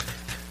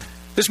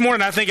This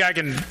morning, I think I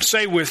can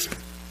say with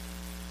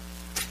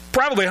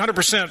probably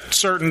 100%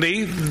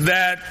 certainty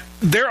that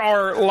there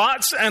are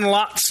lots and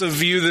lots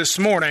of you this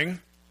morning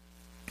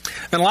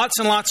and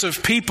lots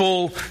of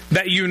people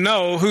that you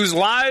know whose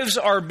lives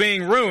are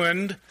being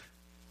ruined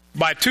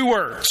by two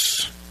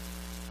words.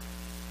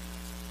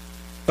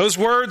 Those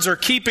words are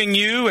keeping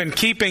you and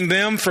keeping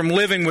them from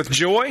living with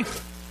joy.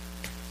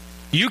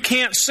 You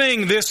can't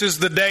sing, "This is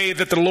the day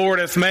that the Lord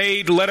hath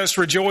made, let us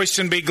rejoice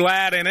and be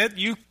glad in it."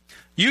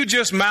 You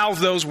just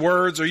mouthed those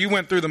words, or you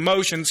went through the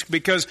motions,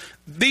 because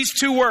these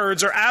two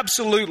words are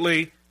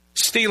absolutely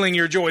stealing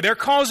your joy. They're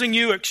causing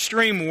you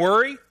extreme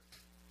worry.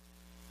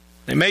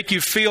 They make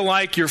you feel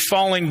like you're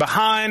falling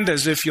behind,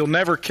 as if you'll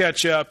never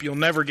catch up, you'll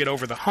never get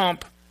over the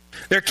hump.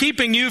 They're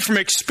keeping you from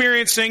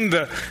experiencing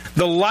the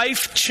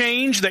life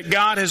change that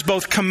God has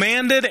both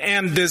commanded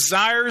and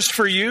desires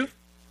for you.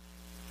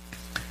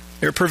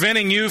 They're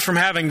preventing you from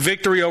having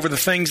victory over the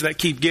things that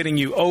keep getting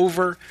you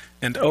over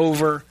and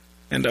over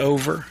and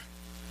over.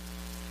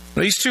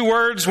 These two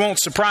words won't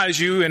surprise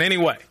you in any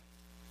way,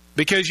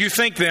 because you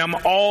think them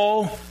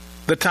all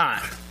the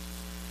time.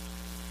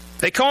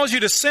 They cause you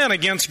to sin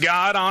against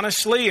God,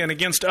 honestly, and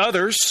against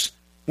others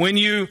when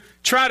you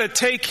try to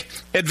take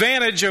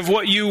advantage of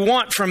what you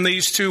want from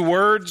these two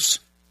words,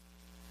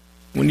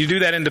 when you do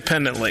that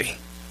independently.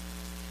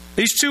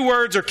 These two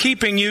words are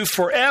keeping you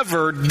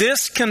forever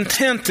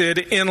discontented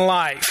in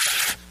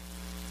life.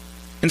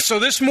 And so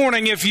this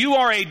morning, if you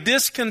are a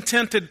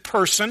discontented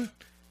person,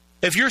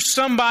 if you're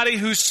somebody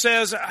who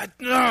says,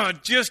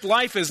 just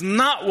life is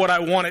not what I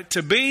want it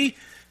to be,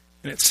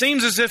 and it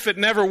seems as if it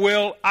never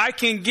will, I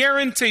can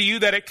guarantee you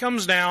that it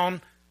comes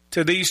down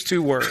to these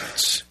two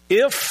words.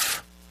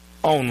 If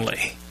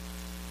only.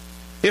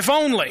 If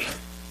only.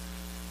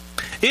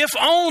 If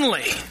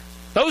only.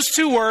 Those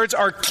two words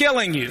are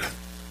killing you.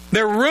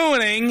 They're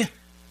ruining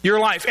your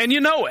life, and you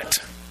know it.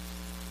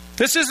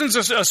 This isn't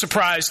a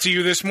surprise to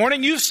you this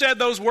morning. You've said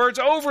those words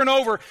over and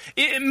over.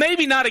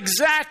 Maybe not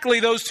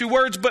exactly those two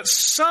words, but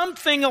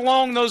something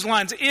along those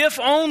lines. If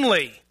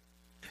only.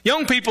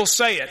 Young people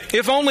say it.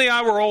 If only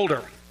I were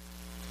older,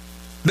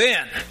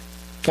 then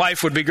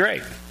life would be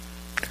great.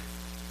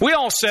 We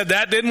all said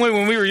that, didn't we,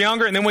 when we were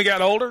younger, and then we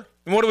got older?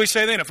 And what do we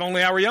say then? If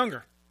only I were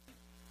younger,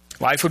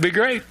 life would be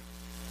great.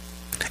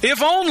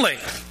 If only.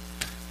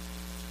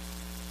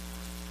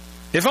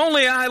 If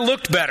only I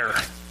looked better.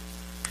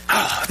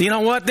 Oh, you know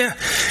what? Then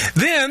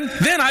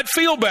I'd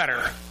feel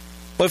better.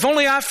 Well, if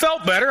only I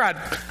felt better,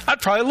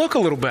 I'd probably look a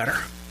little better.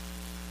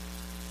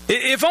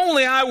 If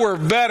only I were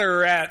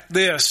better at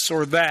this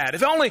or that.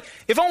 If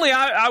only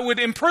I would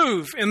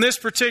improve in this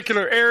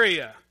particular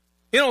area.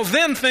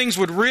 Then things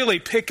would really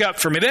pick up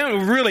for me. Then it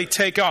would really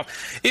take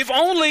off. If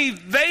only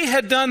they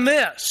had done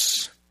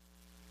this.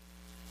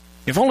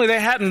 If only they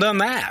hadn't done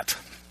that.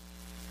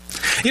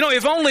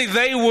 If only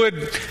they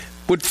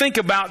would think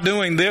about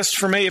doing this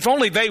for me. If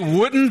only they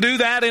wouldn't do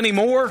that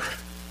anymore.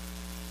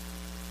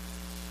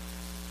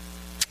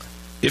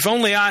 If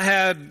only I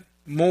had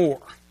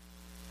more.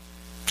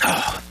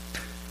 Oh,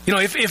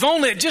 if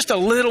only just a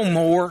little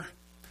more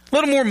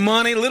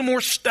money, a little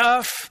more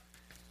stuff.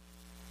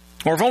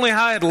 Or if only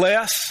I had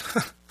less,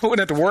 I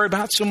wouldn't have to worry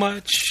about so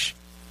much.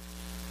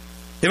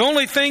 If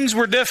only things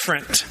were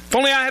different. If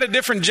only I had a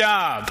different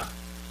job.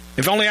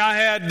 If only I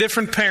had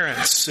different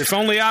parents. If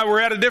only I were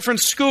at a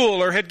different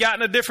school, or had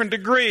gotten a different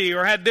degree,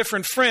 or had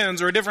different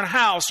friends, or a different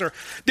house, or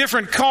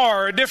different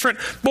car, or a different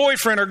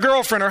boyfriend, or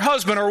girlfriend, or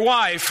husband, or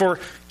wife, or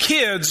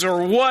kids,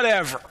 or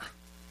whatever.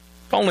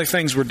 If only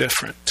things were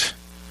different.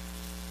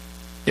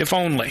 If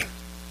only.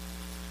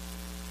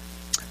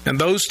 And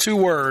those two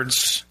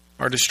words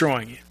are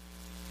destroying you.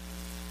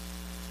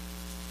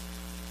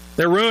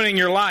 They're ruining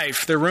your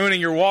life. They're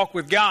ruining your walk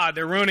with God.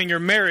 They're ruining your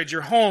marriage,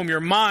 your home, your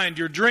mind,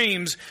 your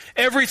dreams.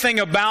 Everything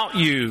about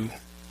you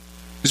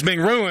is being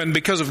ruined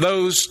because of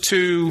those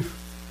two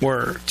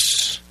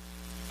words.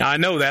 Now, I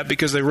know that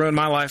because they ruined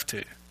my life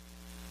too.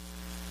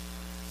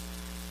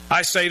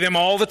 I say them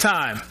all the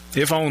time.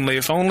 If only,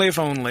 if only, if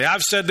only.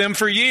 I've said them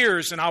for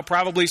years, and I'll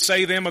probably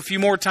say them a few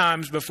more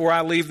times before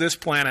I leave this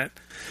planet.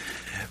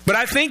 But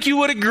I think you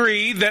would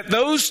agree that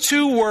those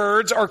two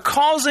words are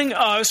causing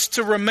us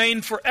to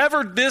remain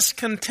forever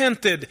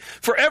discontented,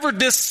 forever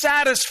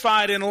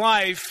dissatisfied in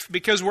life,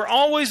 because we're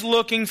always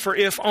looking for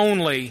if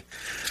only.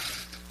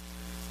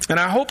 And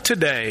I hope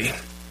today,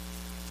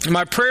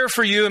 my prayer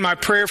for you and my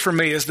prayer for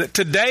me is that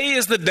today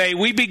is the day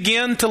we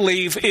begin to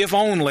leave if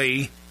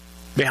only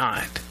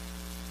behind.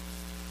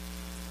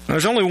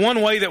 There's only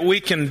one way that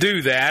we can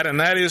do that, and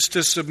that is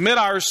to submit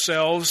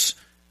ourselves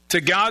to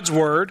God's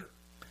Word,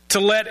 to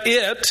let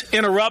it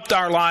interrupt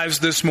our lives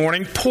this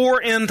morning,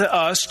 pour into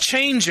us,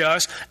 change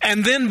us,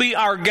 and then be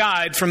our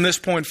guide from this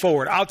point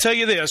forward. I'll tell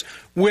you this,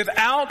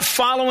 without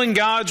following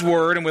God's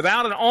Word and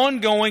without an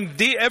ongoing,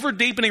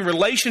 ever-deepening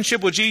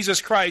relationship with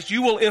Jesus Christ,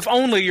 you will if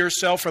only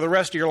yourself for the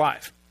rest of your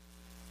life.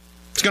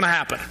 It's going to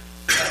happen.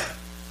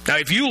 Now,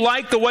 if you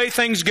like the way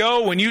things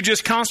go, when you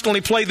just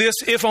constantly play this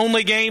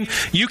if-only game,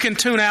 you can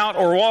tune out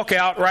or walk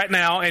out right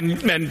now,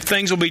 and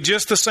things will be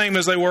just the same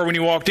as they were when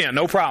you walked in.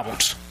 No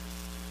problems.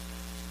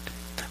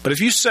 But if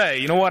you say,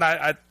 you know what,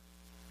 I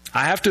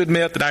have to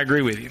admit that I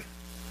agree with you.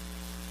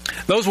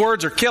 Those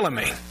words are killing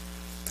me.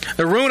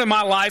 They're ruining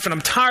my life, and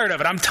I'm tired of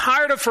it. I'm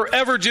tired of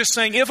forever just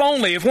saying, if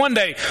only, if one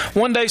day,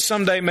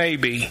 someday,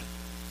 maybe.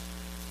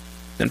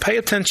 Then pay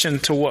attention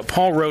to what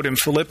Paul wrote in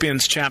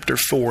Philippians chapter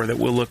 4 that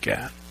we'll look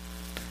at.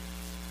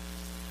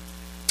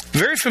 A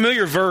very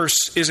familiar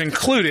verse is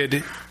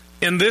included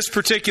in this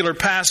particular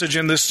passage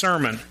in this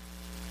sermon.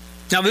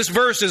 Now, this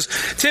verse is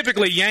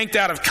typically yanked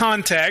out of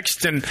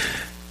context, and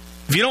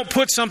if you don't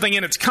put something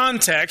in its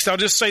context, I'll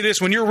just say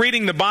this, when you're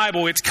reading the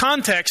Bible, it's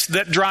context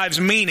that drives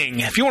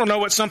meaning. If you want to know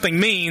what something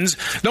means,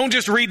 don't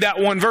just read that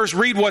one verse,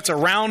 read what's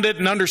around it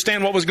and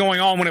understand what was going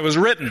on when it was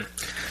written.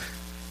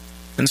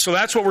 And so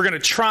that's what we're going to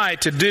try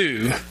to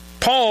do.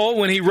 Paul,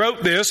 when he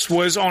wrote this,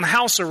 was on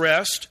house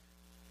arrest.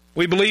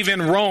 We believe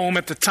in Rome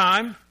at the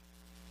time.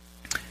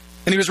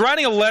 And he was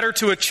writing a letter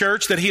to a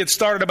church that he had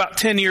started about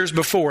 10 years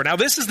before. Now,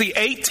 this is the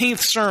 18th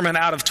sermon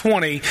out of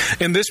 20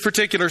 in this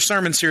particular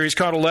sermon series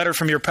called A Letter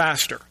from Your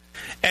Pastor.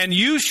 And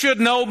you should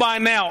know by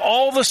now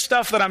all the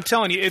stuff that I'm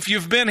telling you if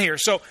you've been here.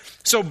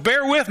 So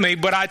bear with me,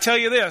 but I tell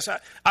you this.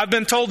 I've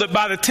been told that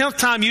by the 10th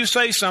time you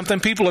say something,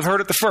 people have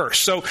heard it the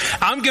first. So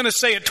I'm going to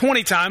say it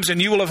 20 times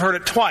and you will have heard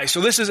it twice.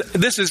 So this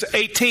is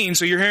 18,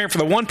 so you're hearing for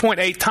the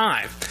 1.8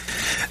 time.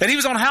 That he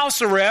was on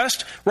house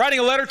arrest, writing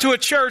a letter to a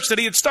church that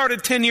he had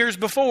started 10 years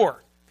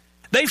before.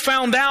 They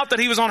found out that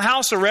he was on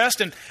house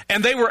arrest,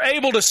 and they were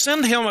able to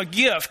send him a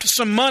gift,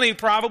 some money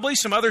probably,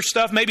 some other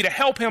stuff, maybe to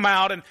help him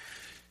out. And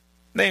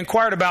they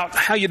inquired about,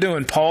 how you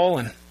doing, Paul?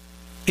 And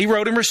he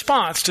wrote in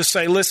response to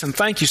say, listen,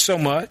 thank you so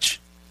much.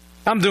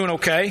 I'm doing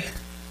okay.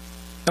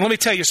 And let me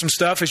tell you some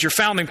stuff. As your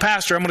founding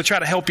pastor, I'm going to try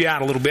to help you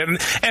out a little bit.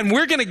 And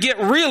we're going to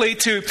get really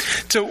to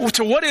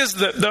what is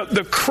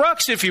the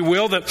crux, if you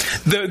will,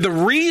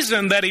 the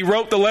reason that he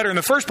wrote the letter in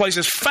the first place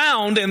is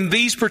found in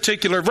these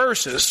particular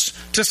verses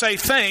to say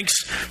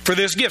thanks for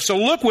this gift. So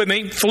look with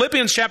me,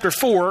 Philippians chapter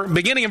 4,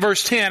 beginning in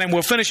verse 10, and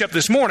we'll finish up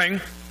this morning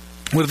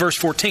with verse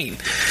 14.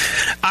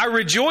 I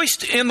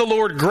rejoiced in the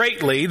Lord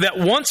greatly that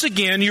once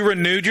again you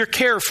renewed your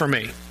care for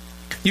me.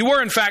 You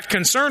were, in fact,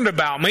 concerned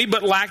about me,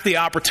 but lacked the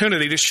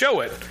opportunity to show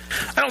it.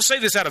 I don't say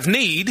this out of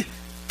need,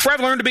 for I've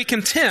learned to be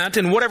content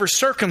in whatever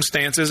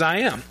circumstances I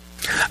am.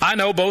 I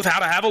know both how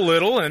to have a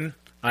little and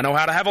I know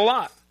how to have a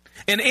lot.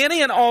 In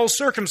any and all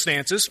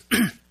circumstances,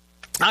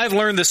 I have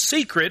learned the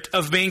secret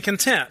of being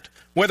content.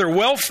 Whether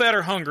well-fed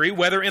or hungry,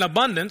 whether in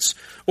abundance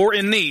or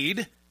in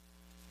need,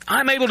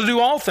 I'm able to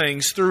do all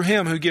things through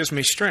Him who gives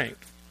me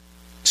strength.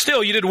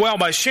 Still, you did well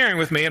by sharing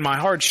with me in my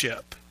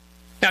hardship.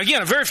 Now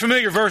again, a very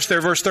familiar verse there,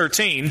 verse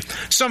 13.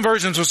 Some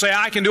versions will say,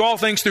 I can do all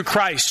things through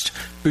Christ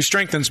who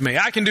strengthens me.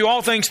 I can do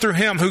all things through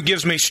Him who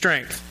gives me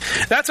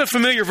strength. That's a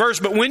familiar verse,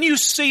 but when you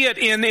see it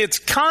in its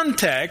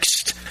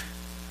context,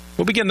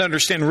 we'll begin to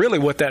understand really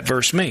what that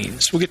verse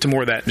means. We'll get to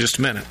more of that in just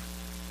a minute.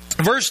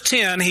 Verse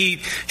 10, he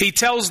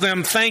tells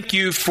them, thank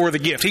you for the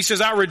gift. He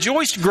says, I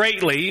rejoiced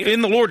greatly,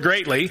 in the Lord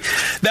greatly,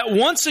 that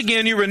once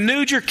again you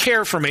renewed your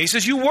care for me. He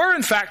says, you were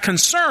in fact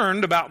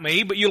concerned about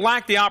me, but you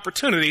lacked the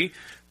opportunity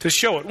to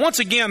show it. Once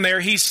again there,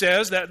 he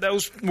says, that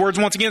those words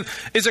once again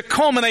is a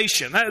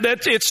culmination.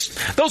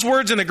 Those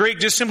words in the Greek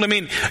just simply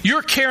mean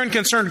your care and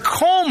concern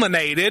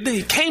culminated.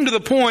 It came to the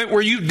point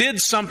where you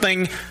did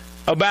something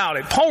about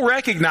it. Paul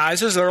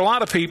recognizes there are a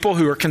lot of people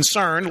who are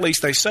concerned, at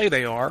least they say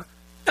they are,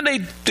 and they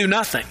do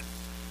nothing.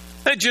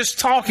 They're just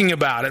talking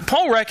about it.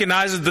 Paul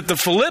recognizes that the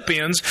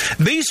Philippians,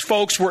 these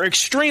folks were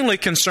extremely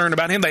concerned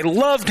about him. They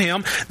loved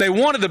him. They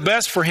wanted the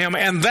best for him.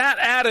 And that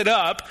added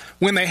up,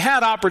 when they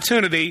had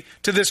opportunity,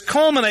 to this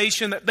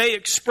culmination that they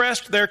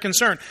expressed their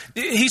concern.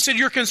 He said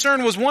your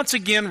concern was once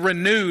again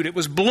renewed. It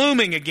was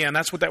blooming again.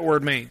 That's what that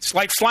word means.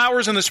 Like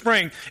flowers in the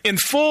spring, in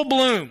full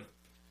bloom.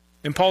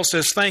 And Paul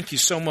says, thank you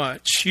so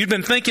much. You'd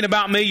been thinking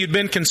about me. You'd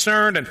been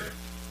concerned,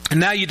 and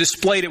now you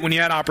displayed it when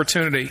you had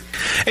opportunity.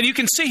 And you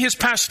can see his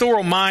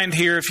pastoral mind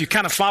here if you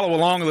kind of follow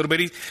along a little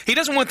bit. He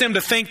doesn't want them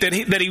to think that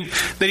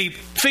he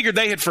figured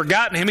they had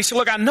forgotten him. He said,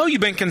 look, I know you've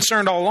been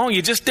concerned all along.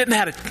 You just didn't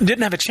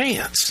have a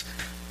chance.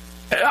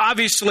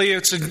 Obviously,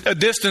 it's a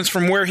distance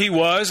from where he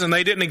was, and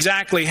they didn't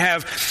exactly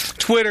have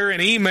Twitter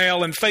and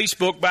email and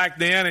Facebook back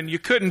then, and you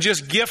couldn't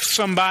just gift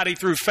somebody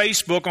through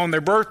Facebook on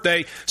their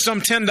birthday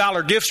some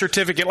 $10 gift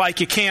certificate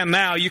like you can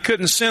now. You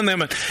couldn't send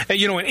them an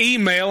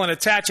email and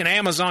attach an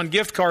Amazon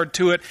gift card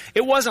to it.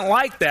 It wasn't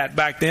like that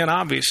back then,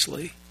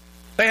 obviously.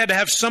 They had to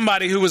have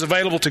somebody who was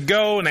available to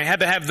go, and they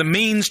had to have the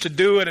means to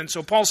do it. And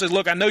so Paul says,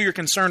 look, I know you're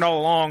concerned all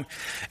along,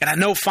 and I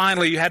know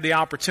finally you had the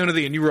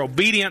opportunity and you were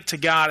obedient to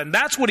God. And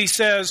that's what he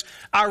says,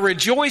 I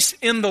rejoice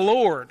in the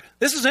Lord.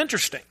 This is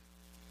interesting,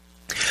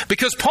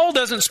 because Paul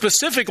doesn't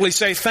specifically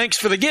say thanks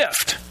for the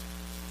gift.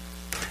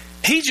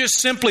 He just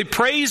simply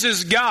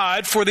praises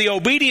God for the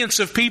obedience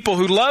of people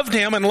who loved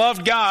him and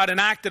loved God and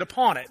acted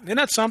upon it. Isn't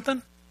that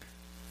something?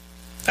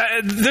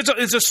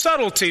 It's a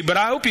subtlety, but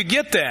I hope you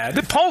get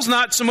that. Paul's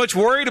not so much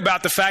worried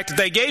about the fact that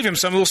they gave him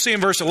something. We'll see in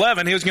verse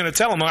 11, he was going to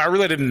tell them, I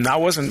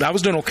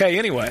was doing okay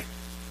anyway.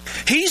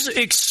 He's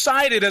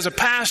excited as a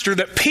pastor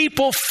that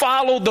people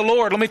followed the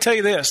Lord. Let me tell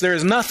you this, there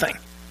is nothing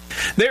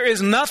There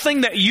is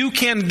nothing that you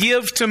can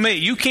give to me.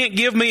 You can't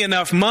give me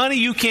enough money.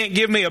 You can't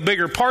give me a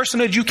bigger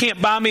parsonage. You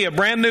can't buy me a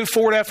brand new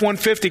Ford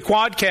F-150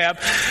 quad cab.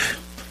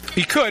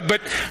 You could,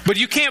 but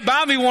you can't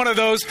buy me one of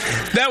those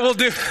that will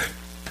do...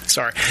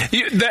 Sorry.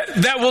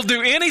 That will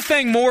do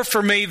anything more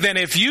for me than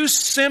if you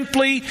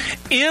simply,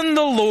 in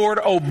the Lord,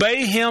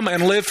 obey Him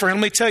and live for Him.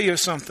 Let me tell you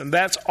something.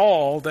 That's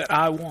all that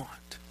I want.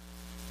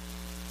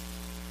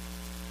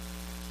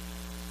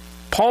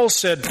 Paul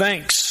said,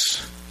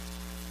 thanks,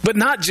 but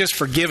not just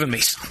for giving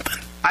me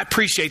something. I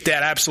appreciate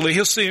that, absolutely.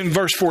 He'll see in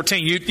verse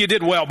 14, you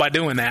did well by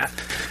doing that.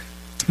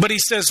 But he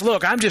says,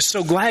 look, I'm just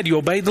so glad you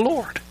obeyed the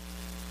Lord.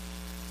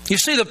 You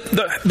see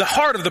the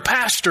heart of the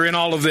pastor in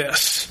all of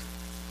this.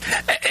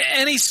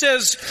 And he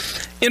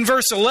says in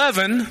verse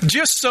 11,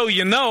 just so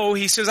you know,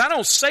 he says, I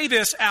don't say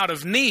this out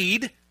of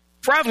need,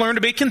 for I've learned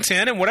to be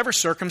content in whatever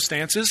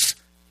circumstances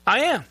I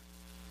am.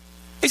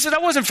 He said, I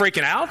wasn't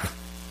freaking out.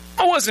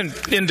 I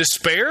wasn't in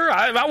despair.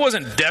 I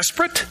wasn't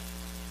desperate.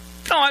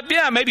 No,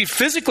 maybe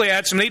physically I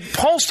had some need.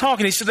 Paul's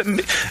talking. He said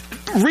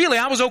that really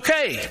I was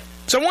okay.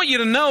 So I want you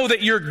to know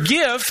that your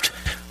gift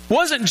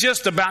wasn't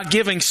just about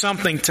giving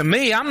something to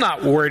me. I'm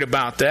not worried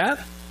about that.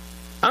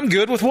 I'm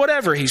good with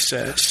whatever, he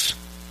says.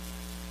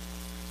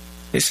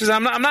 He says,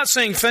 I'm not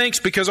saying thanks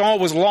because all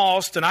was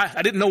lost and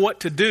I didn't know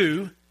what to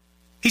do.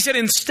 He said,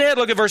 instead,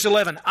 look at verse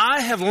 11.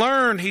 I have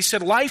learned, he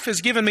said, life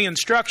has given me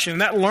instruction.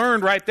 And that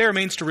learned right there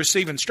means to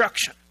receive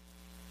instruction.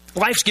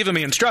 Life's given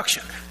me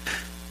instruction.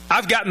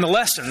 I've gotten the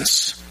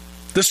lessons.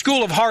 The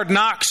school of hard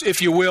knocks,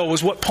 if you will,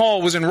 was what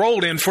Paul was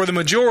enrolled in for the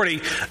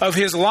majority of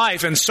his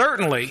life, and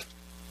certainly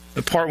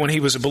the part when he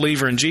was a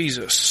believer in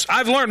Jesus.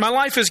 I've learned, my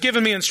life has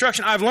given me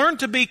instruction. I've learned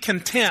to be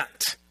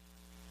content.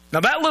 Now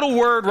that little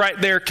word right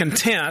there,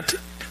 content,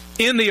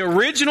 in the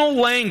original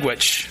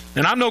language,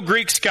 and I'm no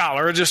Greek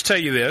scholar, I'll just tell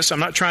you this, I'm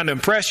not trying to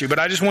impress you, but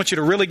I just want you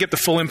to really get the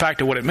full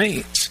impact of what it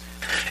means.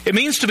 It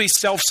means to be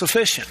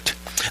self-sufficient.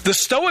 The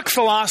Stoic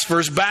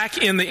philosophers back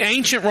in the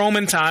ancient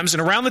Roman times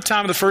and around the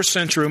time of the first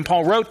century when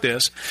Paul wrote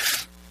this,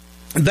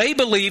 they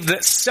believed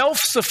that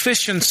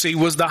self-sufficiency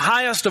was the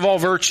highest of all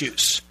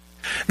virtues.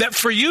 That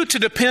for you to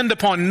depend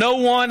upon no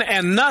one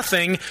and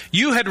nothing,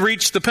 you had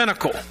reached the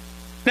pinnacle.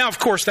 Now, of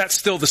course, that's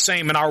still the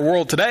same in our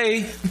world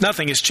today.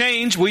 Nothing has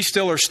changed. We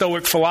still are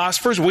Stoic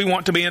philosophers. We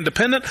want to be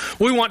independent.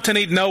 We want to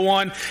need no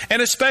one.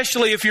 And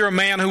especially if you're a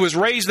man who was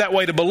raised that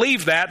way to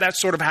believe that,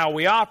 that's sort of how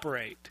we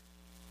operate.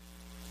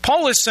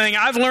 Paul is saying,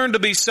 I've learned to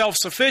be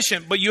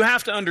self-sufficient, but you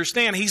have to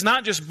understand, he's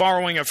not just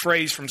borrowing a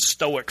phrase from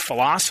Stoic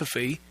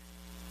philosophy.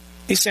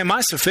 He's saying,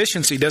 my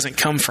sufficiency doesn't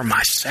come from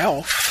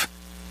myself.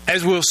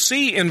 As we'll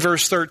see in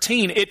verse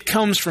 13, it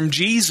comes from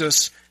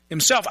Jesus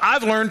himself.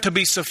 I've learned to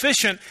be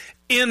sufficient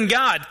in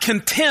God,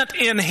 content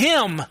in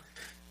Him,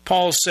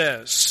 Paul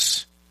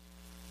says.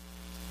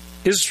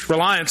 His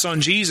reliance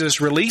on Jesus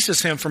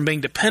releases him from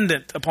being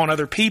dependent upon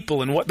other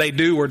people and what they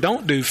do or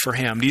don't do for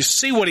him. Do you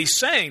see what he's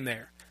saying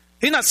there?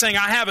 He's not saying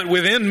I have it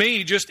within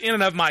me just in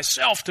and of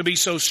myself to be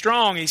so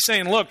strong. He's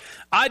saying, look,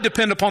 I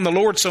depend upon the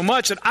Lord so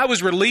much that I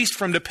was released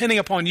from depending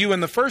upon you in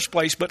the first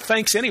place, but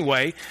thanks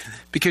anyway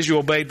because you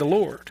obeyed the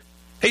Lord.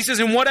 He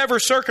says, in whatever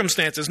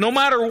circumstances, no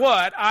matter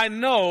what, I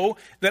know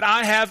that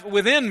I have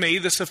within me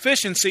the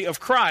sufficiency of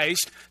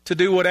Christ to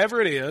do whatever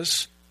it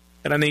is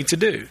that I need to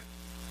do.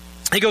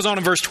 He goes on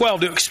in verse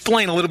 12 to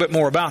explain a little bit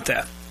more about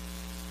that.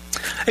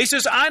 He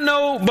says, I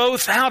know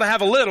both how to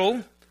have a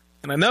little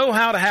and I know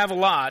how to have a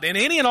lot. In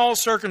any and all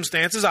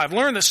circumstances, I've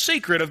learned the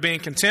secret of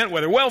being content,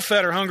 whether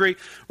well-fed or hungry,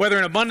 whether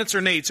in abundance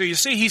or need. So you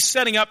see, he's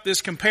setting up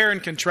this compare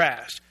and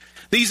contrast.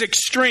 These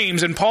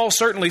extremes, and Paul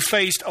certainly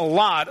faced a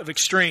lot of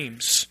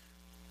extremes.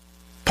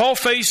 Paul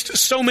faced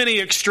so many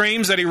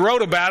extremes that he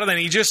wrote about it, and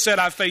he just said,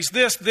 I've faced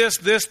this,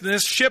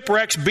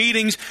 shipwrecks,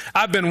 beatings,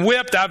 I've been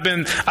whipped, I've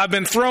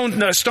been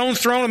thrown, stones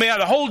thrown at me,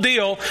 the whole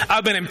deal,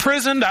 I've been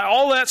imprisoned,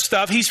 all that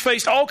stuff. He's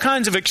faced all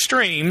kinds of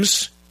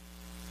extremes.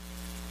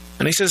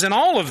 And he says, in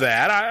all of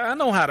that, I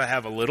know how to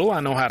have a little, I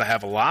know how to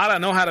have a lot, I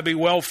know how to be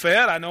well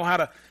fed, I know how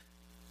to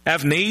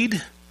have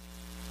need.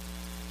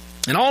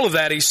 In all of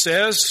that, he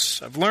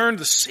says, I've learned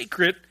the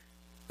secret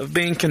of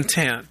being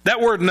content. That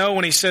word know,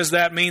 when he says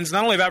that, means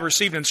not only have I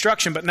received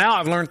instruction, but now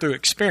I've learned through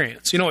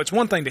experience. You know, it's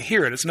one thing to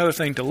hear it, it's another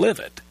thing to live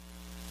it.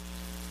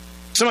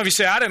 Some of you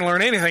say, I didn't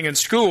learn anything in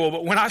school,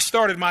 but when I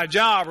started my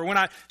job or when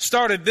I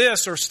started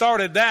this or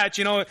started that,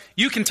 you know,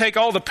 you can take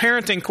all the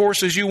parenting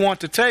courses you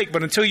want to take,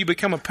 but until you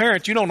become a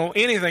parent, you don't know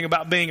anything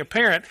about being a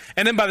parent.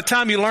 And then by the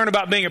time you learn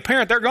about being a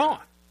parent, they're gone.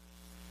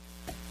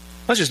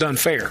 That's just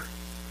unfair.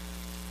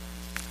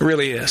 It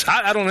really is.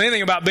 I don't know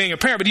anything about being a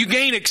parent, but you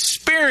gain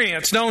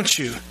experience, don't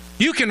you?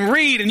 You can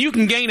read and you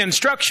can gain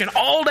instruction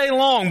all day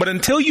long, but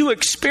until you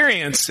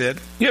experience it,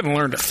 you haven't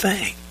learned a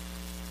thing.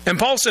 And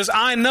Paul says,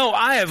 I know,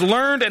 I have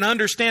learned and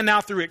understand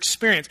now through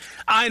experience.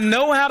 I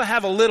know how to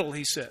have a little,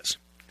 he says.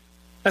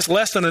 That's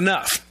less than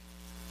enough.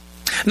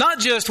 Not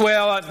just,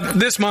 well,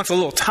 this month's a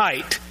little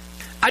tight.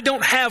 I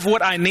don't have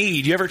what I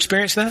need. You ever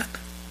experienced that?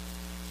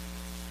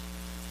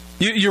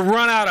 You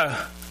run out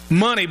of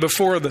money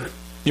before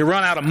you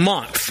run out of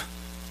month.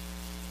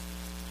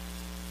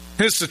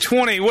 It's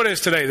what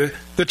is today?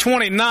 The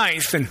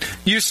 29th. And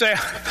you say,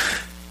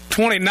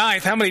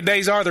 29th, how many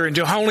days are there in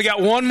July? I only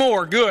got one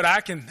more. Good,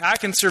 I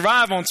can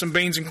survive on some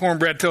beans and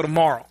cornbread till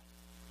tomorrow.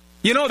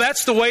 You know,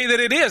 that's the way that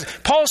it is.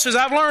 Paul says,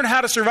 I've learned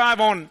how to survive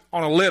on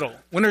a little.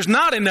 When there's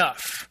not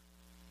enough.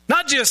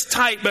 Not just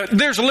tight, but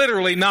there's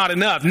literally not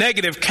enough.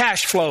 Negative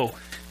cash flow,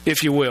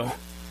 if you will.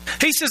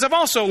 He says, I've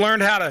also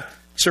learned how to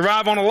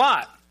survive on a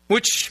lot,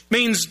 which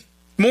means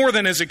more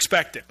than is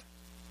expected.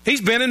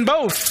 He's been in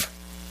both.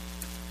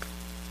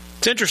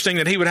 It's interesting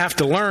that he would have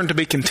to learn to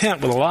be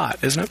content with a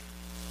lot, isn't it?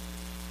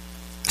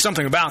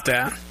 Something about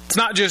that. It's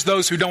not just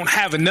those who don't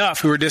have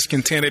enough who are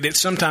discontented.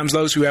 It's sometimes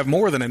those who have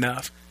more than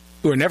enough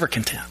who are never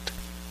content.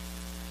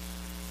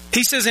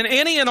 He says, in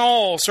any and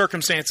all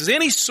circumstances,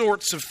 any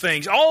sorts of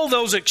things, all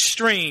those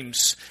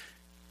extremes,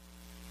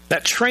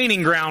 that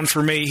training ground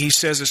for me, he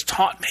says, has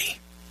taught me.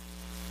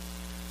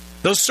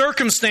 Those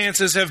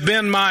circumstances have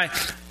been my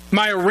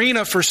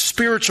arena for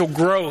spiritual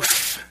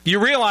growth.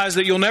 You realize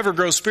that you'll never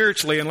grow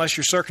spiritually unless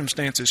your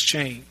circumstances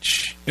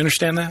change. You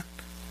understand that?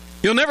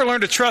 You'll never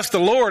learn to trust the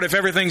Lord if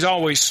everything's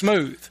always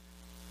smooth.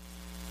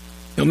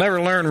 You'll never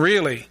learn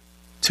really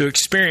to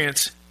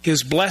experience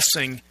His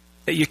blessing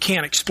that you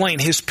can't explain,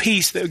 His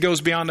peace that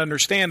goes beyond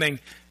understanding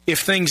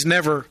if things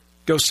never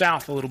go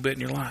south a little bit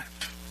in your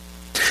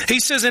life. He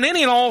says, in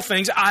any and all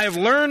things, I have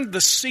learned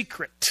the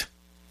secret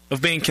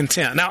of being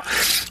content. Now,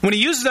 when he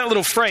uses that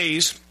little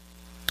phrase,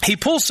 he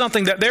pulls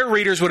something that their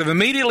readers would have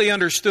immediately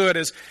understood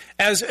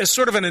as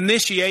sort of an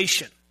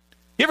initiation.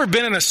 You ever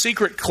been in a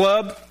secret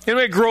club?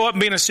 Anybody grow up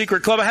and be in a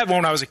secret club? I had one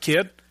when I was a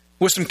kid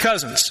with some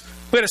cousins.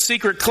 We had a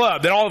secret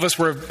club that all of us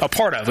were a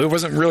part of. It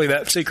wasn't really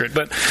that secret.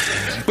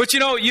 But you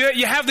know,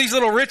 you have these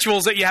little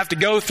rituals that you have to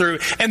go through.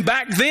 And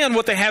back then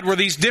what they had were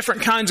these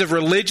different kinds of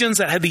religions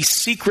that had these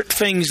secret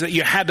things that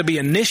you had to be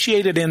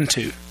initiated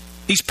into.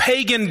 These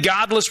pagan,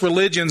 godless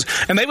religions.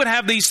 And they would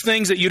have these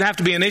things that you'd have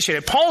to be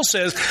initiated. Paul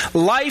says,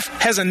 life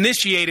has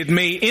initiated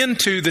me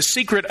into the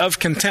secret of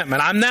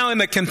contentment. I'm now in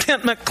the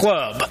contentment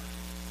club.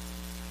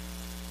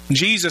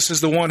 Jesus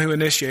is the one who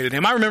initiated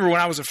him. I remember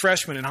when I was a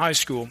freshman in high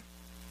school,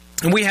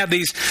 and we had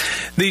these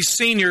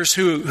seniors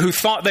who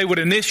thought they would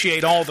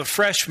initiate all the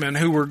freshmen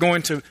who were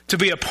going to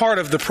be a part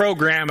of the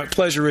program at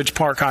Pleasure Ridge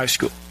Park High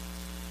School.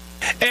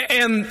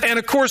 And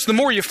of course, the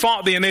more you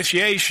fought the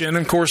initiation,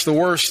 of course, the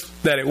worse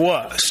that it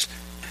was.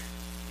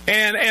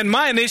 And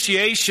my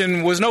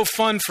initiation was no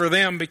fun for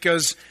them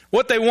because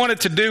what they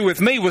wanted to do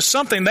with me was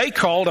something they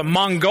called a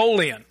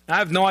Mongolian. I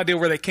have no idea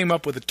where they came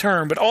up with the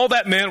term, but all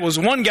that meant was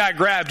one guy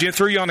grabbed you,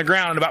 threw you on the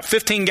ground, and about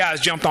 15 guys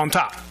jumped on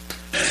top.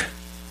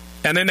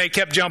 And then they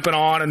kept jumping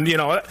on, and you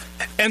know.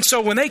 And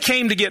so when they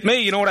came to get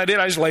me, you know what I did?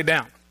 I just laid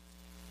down.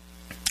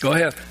 Go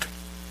ahead.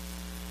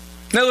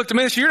 And they looked at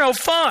me and said, "You're no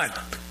fun."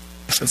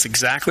 I said, "That's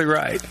exactly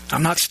right.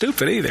 I'm not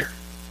stupid either."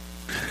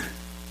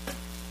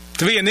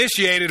 To be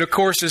initiated, of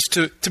course, is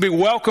to be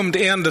welcomed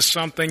into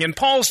something. And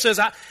Paul says,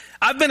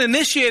 I've been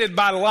initiated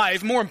by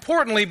life, more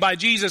importantly by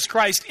Jesus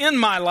Christ in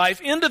my life,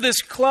 into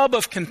this club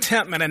of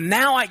contentment. And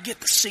now I get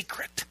the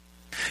secret.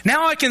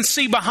 Now I can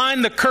see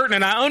behind the curtain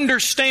and I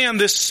understand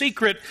this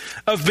secret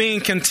of being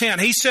content.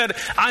 He said,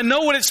 I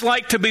know what it's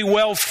like to be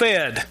well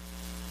fed.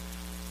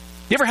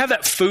 You ever have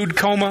that food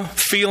coma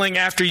feeling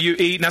after you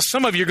eat? Now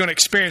some of you are going to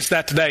experience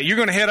that today. You're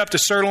going to head up to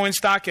Sirloin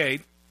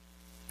Stockade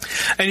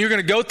and you're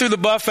going to go through the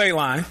buffet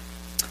line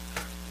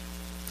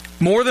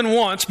more than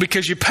once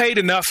because you paid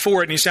enough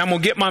for it and you say, I'm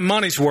going to get my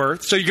money's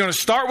worth. So you're going to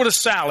start with a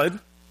salad,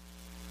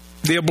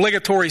 the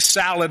obligatory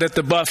salad at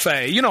the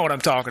buffet. You know what I'm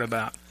talking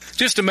about.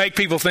 Just to make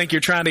people think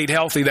you're trying to eat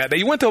healthy that day.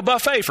 You went to a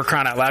buffet, for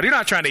crying out loud. You're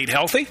not trying to eat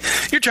healthy.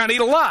 You're trying to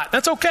eat a lot.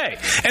 That's okay.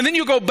 And then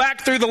you go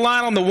back through the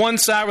line on the one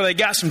side where they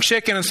got some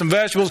chicken and some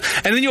vegetables.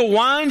 And then you'll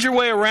wind your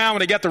way around where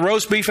they got the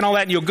roast beef and all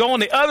that. And you'll go on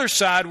the other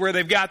side where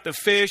they've got the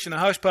fish and the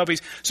hush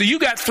puppies. So you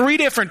got 3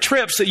 different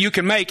trips that you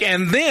can make.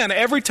 And then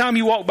every time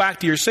you walk back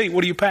to your seat,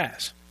 what do you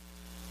pass?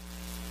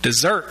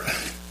 Dessert.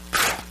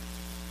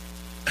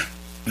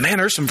 Man,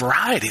 there's some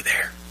variety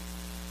there.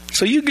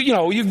 So you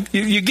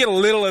get a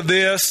little of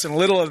this and a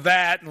little of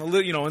that and a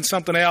little, and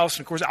something else,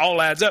 and of course it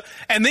all adds up.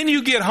 And then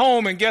you get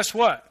home and guess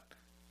what?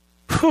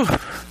 Whew.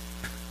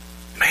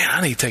 Man, I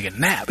need to take a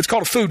nap. It's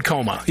called a food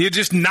coma. It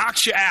just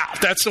knocks you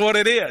out. That's what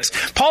it is.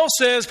 Paul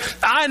says,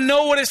 I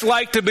know what it's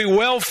like to be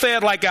well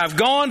fed, like I've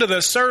gone to the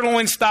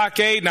Sirloin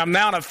Stockade and I'm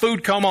now in a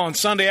food coma on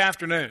Sunday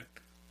afternoon.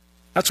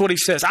 That's what he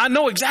says. I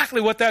know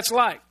exactly what that's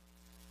like.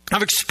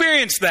 I've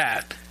experienced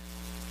that.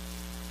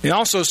 He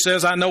also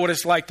says, I know what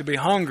it's like to be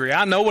hungry.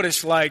 I know what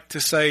it's like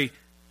to say,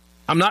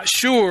 I'm not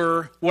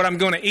sure what I'm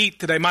going to eat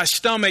today. My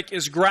stomach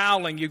is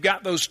growling. You've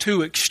got those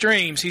 2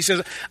 extremes. He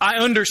says, I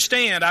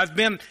understand. I've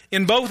been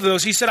in both of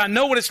those. He said, I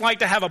know what it's like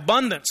to have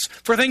abundance,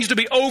 for things to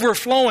be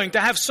overflowing, to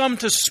have some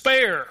to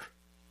spare.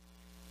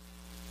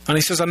 And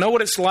he says, I know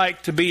what it's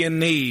like to be in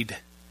need.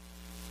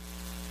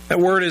 That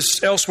word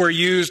is elsewhere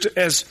used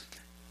as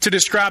to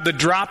describe the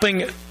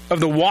dropping of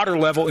the water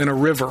level in a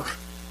river.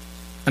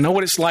 I know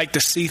what it's like to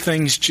see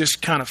things just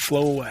kind of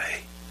flow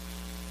away.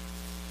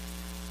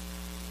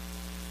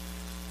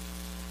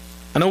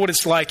 I know what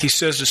it's like, he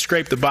says, to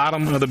scrape the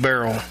bottom of the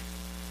barrel.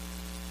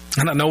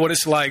 And I know what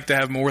it's like to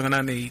have more than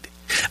I need.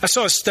 I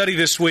saw a study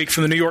this week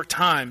from the New York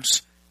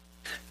Times.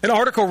 An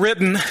article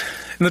written,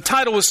 and the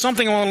title was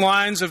something along the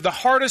lines of the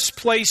hardest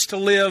place to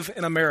live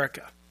in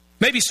America.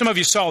 Maybe some of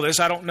you saw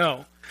this, I don't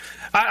know.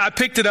 I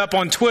picked it up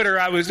on Twitter.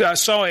 I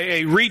saw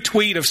a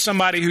retweet of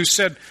somebody who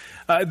said,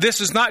 this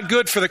is not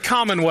good for the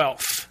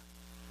Commonwealth.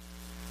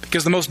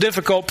 Because the most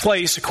difficult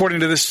place,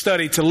 according to this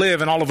study, to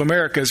live in all of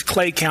America is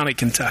Clay County,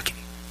 Kentucky.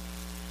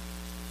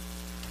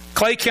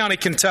 Clay County,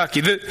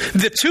 Kentucky.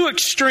 The two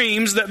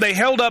extremes that they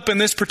held up in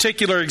this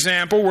particular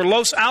example were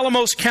Los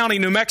Alamos County,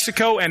 New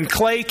Mexico, and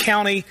Clay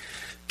County,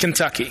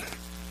 Kentucky.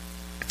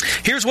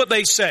 Here's what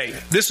they say.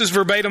 This is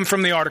verbatim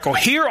from the article.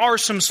 Here are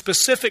some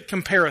specific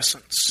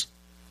comparisons.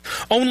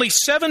 Only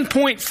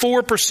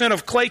 7.4%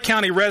 of Clay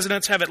County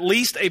residents have at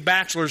least a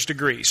bachelor's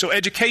degree. So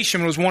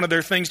education was one of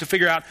their things to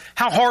figure out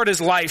how hard is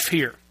life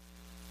here.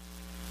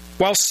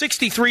 While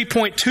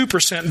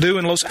 63.2% do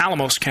in Los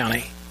Alamos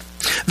County.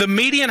 The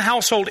median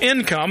household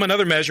income,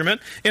 another measurement,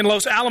 in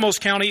Los Alamos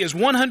County is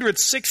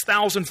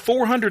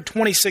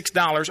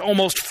 $106,426,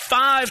 almost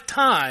 5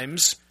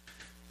 times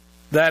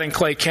that in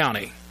Clay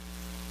County.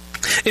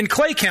 In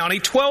Clay County,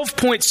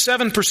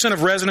 12.7%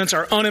 of residents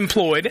are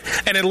unemployed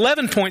and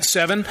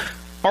 11.7%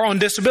 are on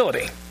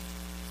disability.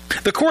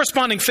 The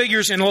corresponding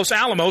figures in Los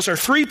Alamos are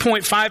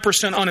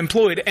 3.5%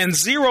 unemployed and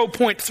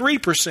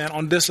 0.3%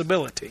 on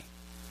disability.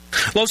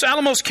 Los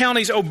Alamos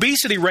County's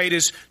obesity rate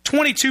is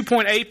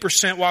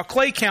 22.8%, while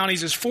Clay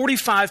County's is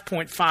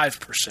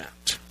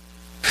 45.5%.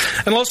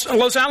 And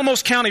Los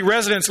Alamos County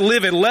residents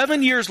live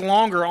 11 years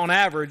longer on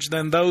average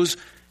than those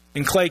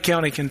in Clay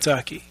County,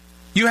 Kentucky.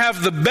 You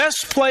have the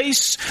best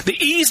place, the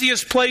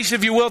easiest place,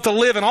 if you will, to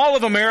live in all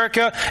of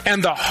America,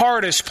 and the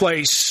hardest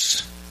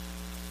place.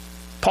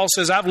 Paul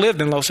says, I've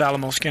lived in Los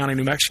Alamos County,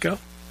 New Mexico,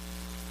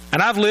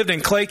 and I've lived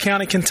in Clay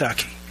County,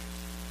 Kentucky.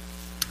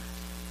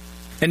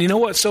 And you know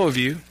what? So have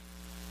you.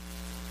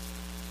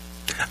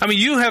 I mean,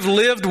 you have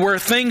lived where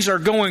things are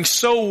going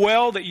so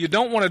well that you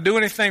don't want to do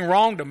anything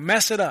wrong to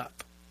mess it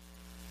up.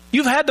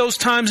 You've had those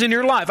times in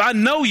your life. I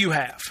know you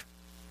have.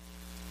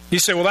 You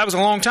say, well, that was a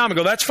long time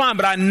ago. That's fine,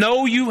 but I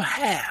know you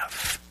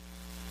have.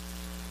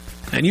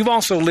 And you've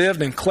also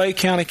lived in Clay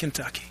County,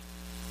 Kentucky,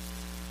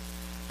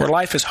 where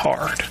life is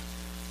hard.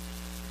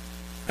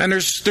 And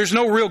there's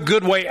no real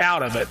good way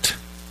out of it.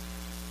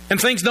 And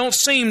things don't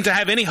seem to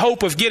have any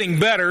hope of getting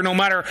better, no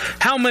matter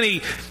how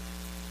many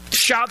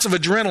shots of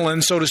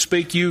adrenaline, so to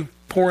speak, you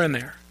pour in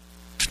there.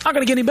 It's not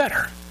going to get any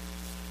better.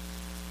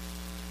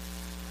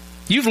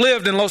 You've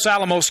lived in Los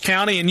Alamos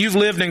County and you've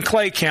lived in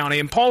Clay County.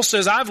 And Paul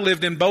says, I've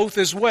lived in both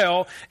as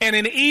well. And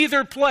in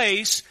either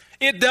place,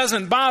 it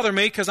doesn't bother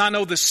me because I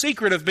know the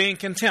secret of being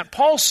content.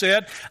 Paul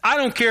said, I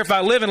don't care if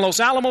I live in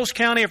Los Alamos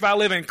County, if I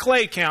live in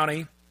Clay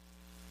County,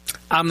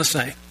 I'm the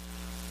same.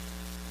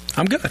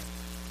 I'm good.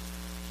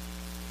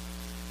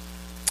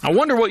 I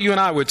wonder what you and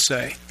I would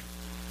say.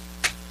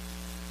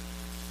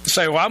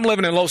 Say, well, I'm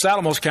living in Los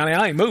Alamos County.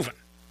 I ain't moving.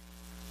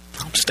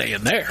 I'm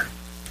staying there.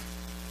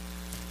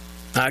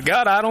 Now,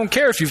 God, I don't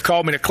care if you've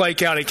called me to Clay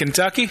County,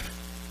 Kentucky.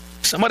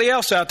 Somebody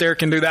else out there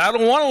can do that. I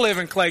don't want to live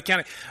in Clay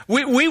County.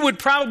 We would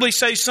probably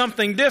say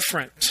something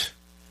different.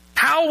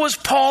 How was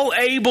Paul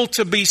able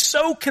to be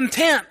so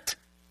content,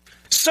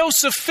 so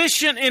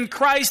sufficient in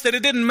Christ that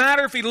it didn't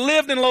matter if he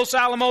lived in Los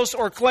Alamos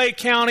or Clay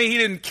County? He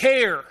didn't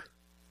care.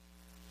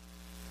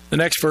 The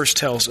next verse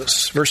tells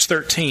us, verse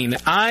 13,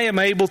 I am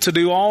able to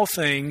do all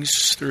things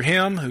through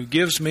him who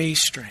gives me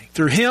strength.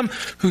 Through him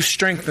who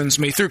strengthens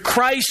me. Through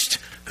Christ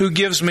who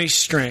gives me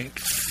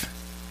strength.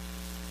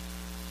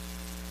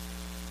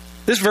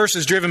 This verse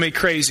has driven me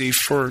crazy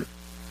for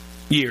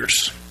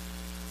years.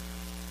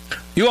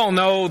 You all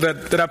know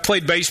that I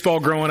played baseball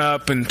growing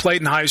up and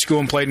played in high school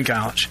and played in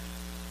college.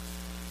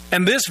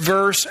 And this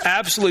verse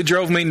absolutely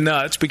drove me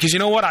nuts because you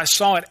know what? I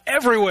saw it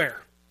everywhere.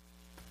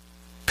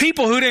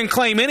 People who didn't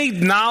claim any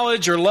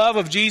knowledge or love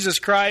of Jesus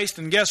Christ,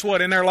 and guess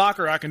what? In their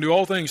locker, I can do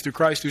all things through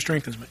Christ who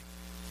strengthens me.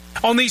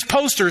 On these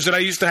posters that I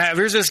used to have,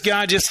 here's this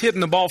guy just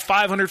hitting the ball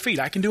 500 feet.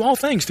 I can do all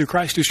things through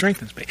Christ who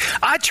strengthens me.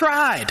 I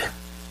tried.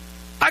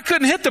 I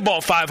couldn't hit the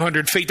ball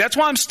 500 feet. That's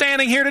why I'm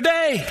standing here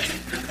today.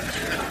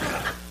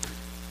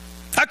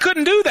 I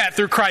couldn't do that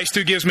through Christ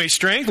who gives me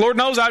strength. Lord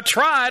knows I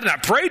tried and I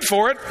prayed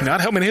for it. God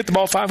help me to hit the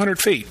ball 500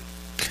 feet.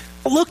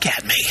 Well, look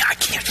at me. I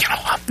can't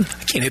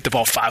hit the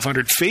ball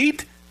 500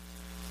 feet.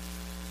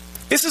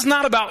 This is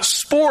not about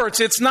sports.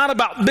 It's not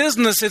about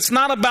business. It's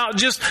not about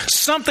just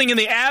something in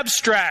the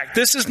abstract.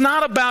 This is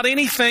not about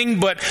anything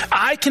but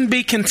I can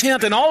be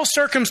content in all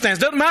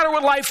circumstances. Doesn't matter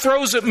what life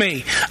throws at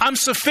me. I'm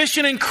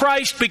sufficient in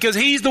Christ because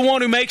He's the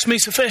one who makes me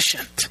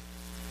sufficient.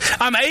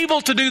 I'm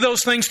able to do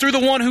those things through the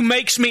one who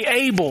makes me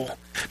able.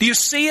 Do you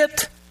see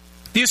it?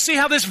 Do you see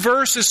how this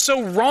verse is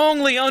so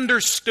wrongly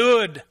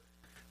understood?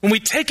 When we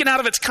take it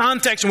out of its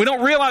context and we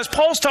don't realize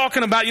Paul's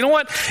talking about, you know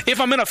what? If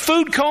I'm in a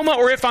food coma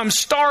or if I'm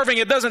starving,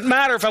 it doesn't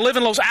matter. If I live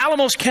in Los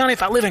Alamos County,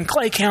 if I live in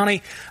Clay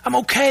County, I'm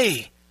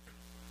okay.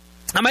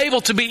 I'm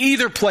able to be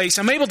either place.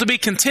 I'm able to be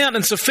content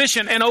and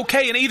sufficient and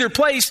okay in either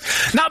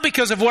place, not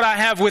because of what I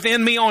have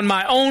within me on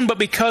my own, but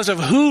because of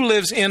who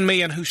lives in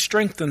me and who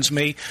strengthens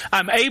me.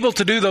 I'm able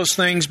to do those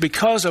things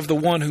because of the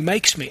one who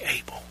makes me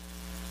able.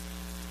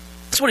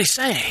 That's what he's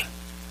saying.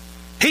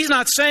 He's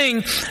not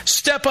saying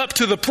step up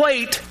to the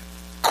plate,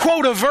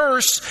 quote a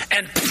verse,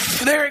 and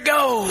there it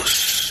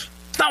goes.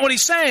 That's not what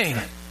he's saying.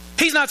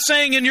 He's not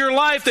saying in your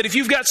life that if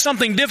you've got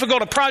something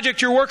difficult, a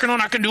project you're working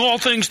on, I can do all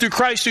things through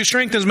Christ who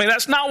strengthens me.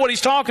 That's not what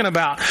he's talking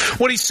about.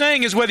 What he's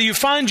saying is whether you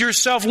find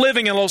yourself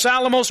living in Los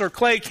Alamos or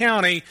Clay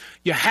County,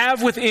 you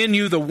have within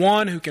you the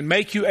one who can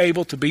make you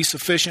able to be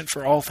sufficient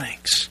for all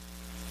things.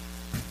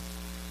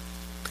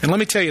 And let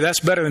me tell you, that's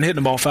better than hitting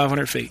the ball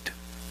 500 feet.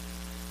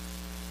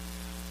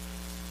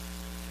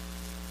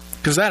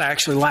 Because that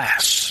actually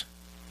lasts.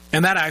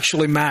 And that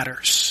actually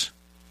matters.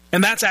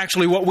 And that's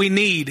actually what we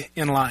need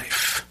in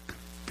life.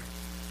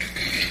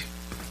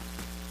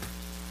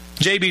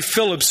 J.B.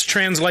 Phillips'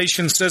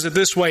 translation says it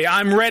this way: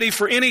 I'm ready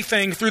for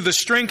anything through the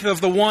strength of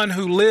the one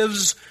who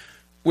lives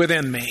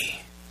within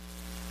me.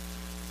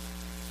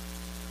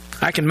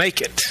 I can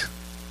make it.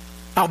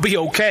 I'll be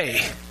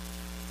okay.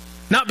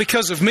 Not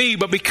because of me,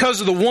 but because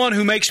of the one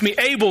who makes me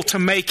able to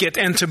make it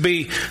and to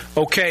be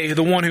okay,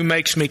 the one who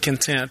makes me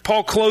content.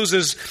 Paul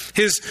closes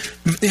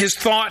his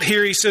thought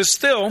here. He says,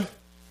 still,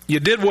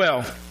 you did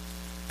well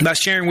by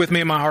sharing with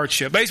me in my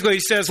hardship. Basically, he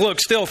says, look,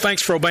 still,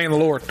 thanks for obeying the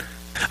Lord.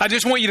 I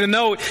just want you to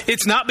know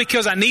it's not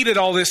because I needed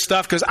all this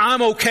stuff, because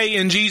I'm okay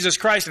in Jesus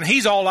Christ and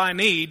He's all I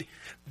need,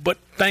 but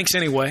thanks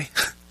anyway.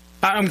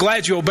 I'm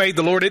glad you obeyed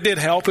the Lord. It did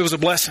help. It was a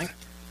blessing.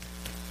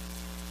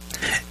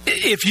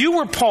 If you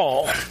were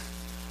Paul,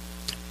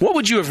 what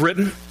would you have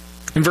written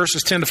in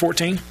verses 10 to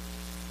 14?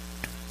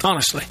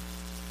 Honestly.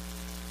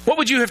 What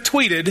would you have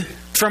tweeted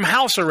from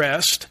house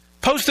arrest,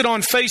 posted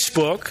on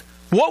Facebook?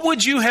 What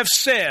would you have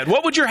said?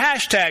 What would your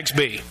hashtags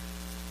be?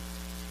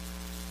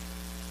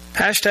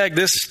 Hashtag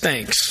this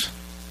stinks.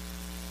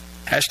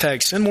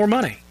 Hashtag send more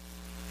money.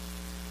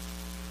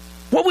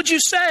 What would you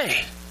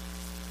say?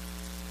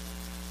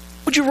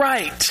 What would you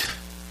write?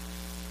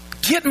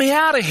 Get me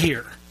out of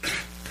here. I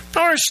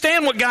don't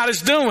understand what God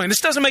is doing. This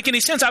doesn't make any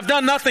sense. I've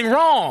done nothing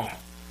wrong.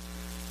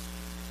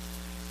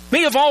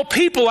 Me of all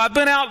people, I've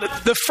been out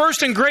the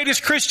first and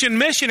greatest Christian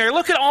missionary.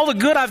 Look at all the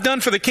good I've done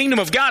for the kingdom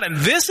of God, and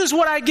this is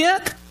what I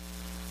get?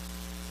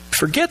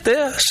 Forget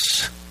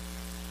this.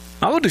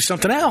 I'll go do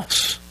something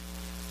else.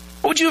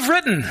 What would you have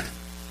written?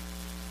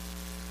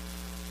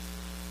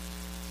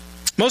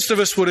 Most of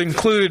us would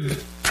include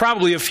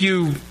probably a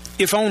few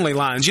if only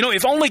lines. You know,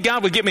 if only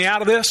God would get me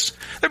out of this,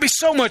 there'd be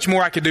so much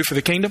more I could do for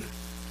the kingdom.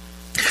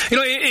 You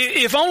know,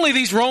 if only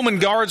these Roman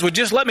guards would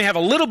just let me have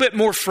a little bit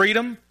more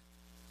freedom.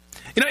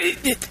 You know,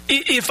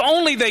 if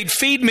only they'd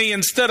feed me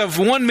instead of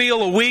one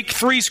meal a week,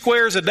 3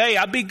 squares a day,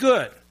 I'd be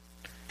good.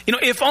 You know,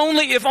 if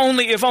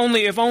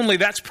only,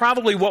 that's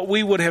probably what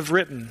we would have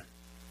written.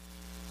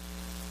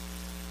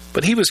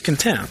 But he was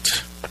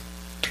content.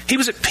 He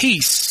was at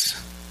peace.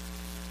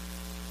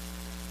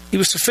 He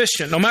was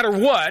sufficient no matter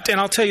what. And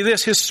I'll tell you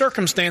this, his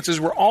circumstances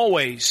were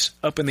always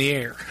up in the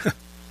air. It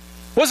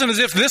wasn't as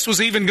if this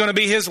was even going to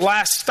be his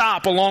last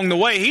stop along the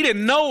way. He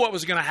didn't know what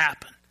was going to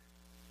happen.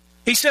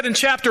 He said in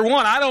chapter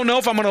 1, I don't know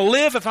if I'm going to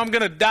live, if I'm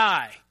going to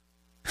die.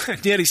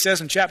 Yet he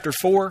says in chapter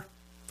 4,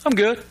 I'm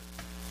good.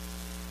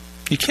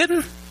 You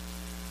kidding?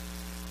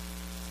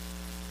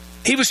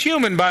 He was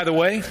human, by the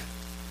way.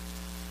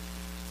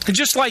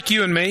 Just like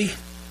you and me.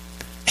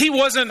 He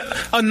wasn't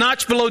a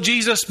notch below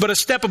Jesus, but a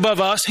step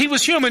above us. He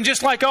was human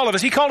just like all of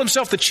us. He called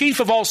himself the chief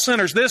of all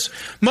sinners. This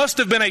must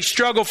have been a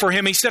struggle for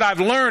him. He said, I've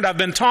learned, I've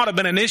been taught, I've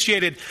been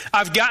initiated,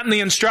 I've gotten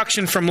the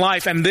instruction from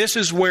life, and this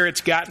is where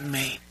it's gotten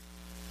me.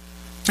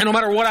 And no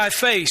matter what I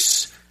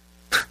face,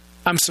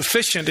 I'm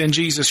sufficient in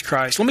Jesus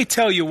Christ. Let me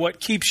tell you what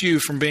keeps you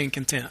from being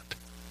content.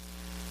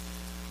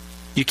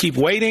 You keep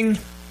waiting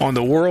on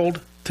the world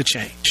to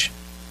change.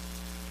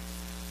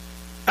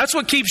 That's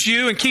what keeps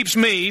you and keeps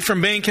me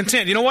from being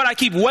content. You know what? I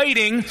keep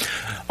waiting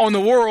on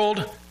the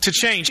world to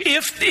change.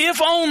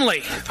 If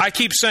only, I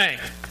keep saying.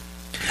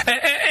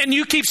 And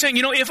you keep saying,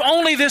 you know, if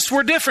only this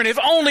were different. If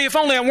only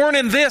I weren't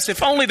in this.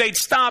 If only they'd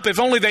stop. If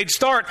only they'd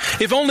start.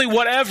 If only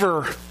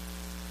whatever.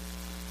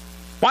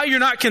 Why you're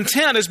not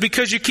content is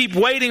because you keep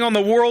waiting on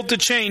the world to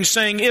change,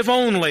 saying, if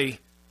only,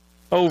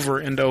 over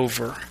and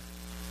over.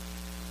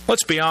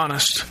 Let's be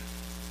honest.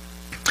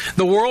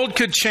 The world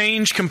could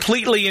change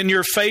completely in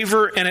your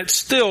favor and it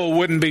still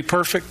wouldn't be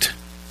perfect.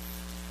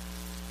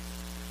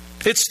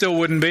 It still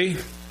wouldn't be.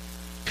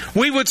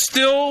 We would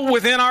still,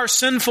 within our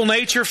sinful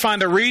nature,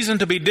 find a reason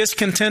to be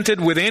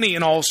discontented with any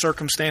and all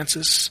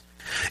circumstances.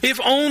 If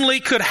only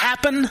could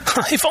happen,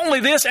 if only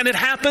this, and it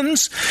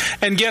happens.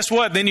 And guess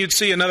what? Then you'd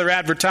see another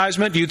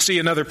advertisement, you'd see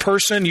another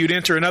person, you'd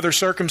enter another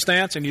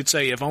circumstance, and you'd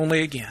say, if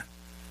only again.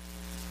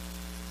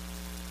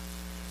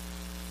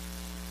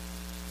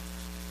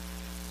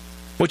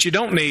 What you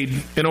don't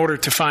need in order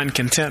to find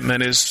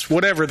contentment is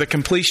whatever the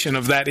completion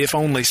of that if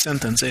only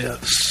sentence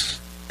is.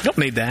 You don't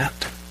need that.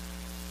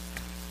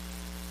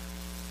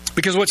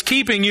 Because what's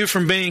keeping you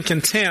from being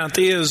content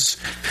is,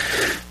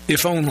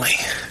 if only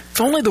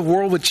the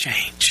world would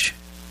change.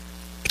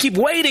 You keep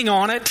waiting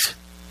on it,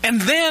 and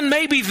then,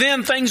 maybe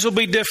then, things will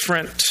be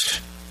different.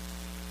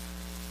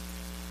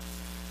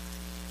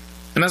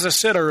 And as I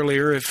said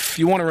earlier, if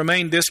you want to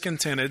remain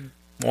discontented,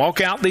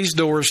 walk out these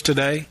doors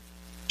today,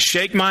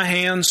 shake my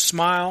hand,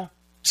 smile,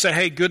 say,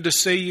 hey, good to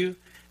see you,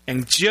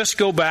 and just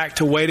go back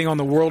to waiting on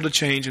the world to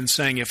change and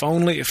saying, if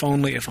only, if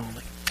only, if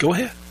only. Go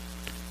ahead.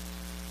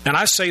 And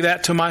I say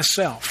that to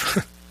myself.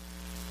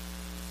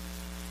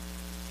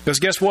 Because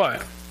guess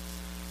what?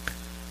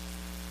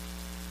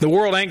 The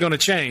world ain't going to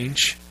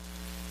change,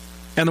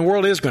 and the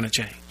world is going to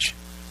change.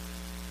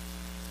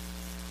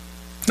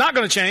 It's not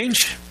going to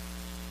change,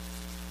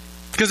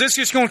 because it's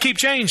just going to keep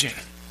changing.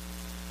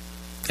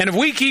 And if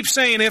we keep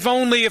saying, if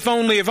only, if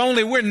only, if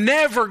only, we're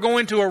never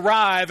going to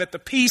arrive at the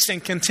peace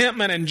and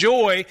contentment and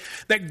joy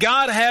that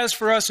God has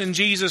for us in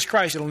Jesus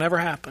Christ. It'll never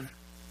happen.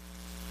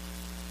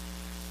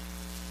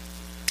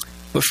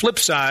 The flip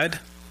side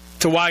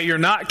to why you're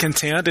not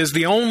content is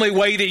the only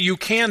way that you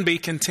can be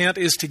content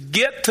is to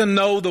get to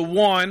know the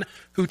one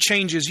who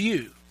changes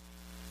you.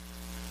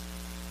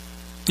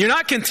 You're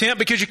not content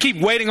because you keep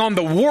waiting on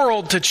the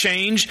world to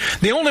change.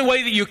 The only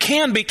way that you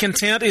can be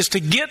content is to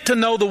get to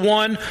know the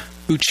one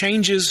who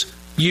changes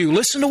you.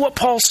 Listen to what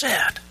Paul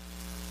said.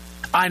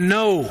 I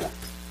know,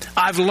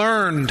 I've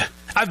learned,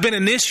 I've been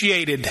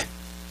initiated.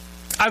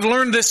 I've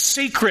learned this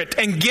secret,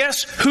 and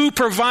guess who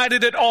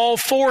provided it all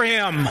for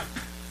him?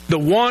 The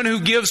one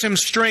who gives him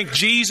strength,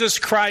 Jesus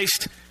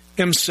Christ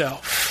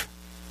himself.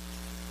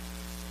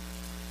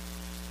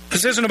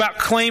 This isn't about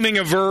claiming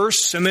a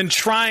verse and then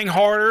trying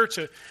harder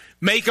to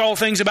make all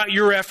things about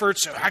your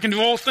efforts. I can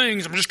do all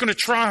things. I'm just going to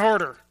try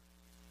harder.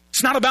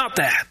 It's not about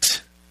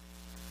that.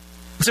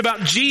 It's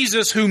about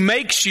Jesus who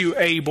makes you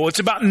able. It's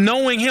about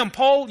knowing Him.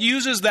 Paul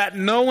uses that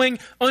knowing,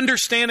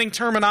 understanding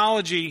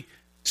terminology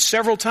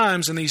several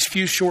times in these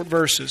few short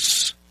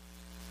verses,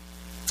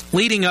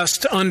 leading us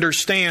to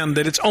understand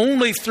that it's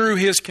only through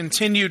his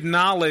continued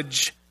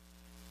knowledge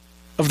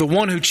of the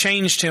one who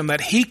changed him that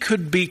he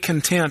could be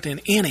content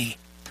in any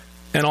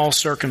and all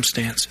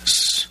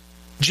circumstances.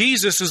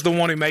 Jesus is the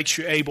one who makes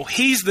you able.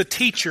 He's the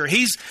teacher.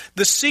 He's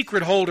the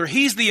secret holder.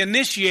 He's the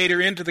initiator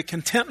into the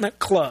contentment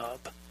club.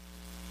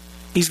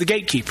 He's the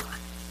gatekeeper.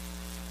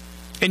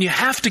 And you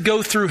have to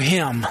go through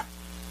Him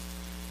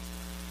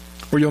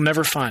or you'll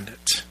never find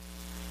it.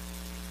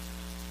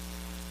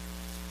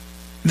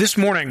 This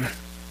morning,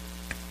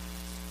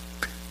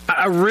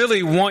 I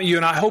really want you,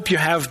 and I hope you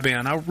have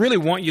been, I really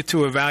want you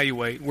to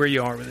evaluate where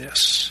you are with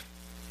this.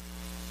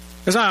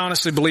 Because I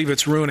honestly believe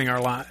it's ruining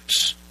our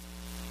lives.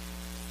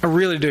 I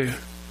really do.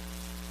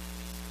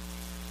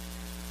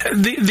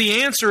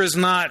 The answer is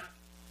not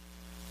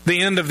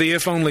the end of the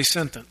if only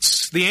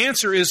sentence. The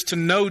answer is to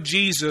know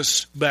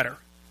Jesus better.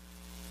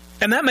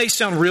 And that may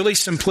sound really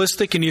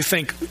simplistic, and you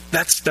think,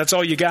 that's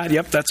all you got?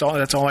 Yep, that's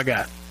all I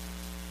got.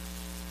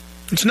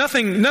 There's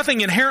nothing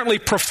inherently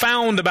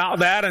profound about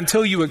that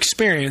until you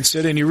experience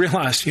it and you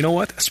realize, you know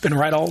what? That's been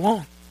right all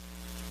along.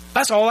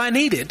 That's all I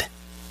needed.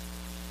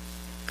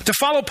 To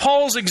follow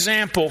Paul's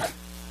example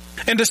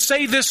and to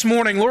say this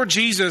morning, Lord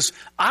Jesus,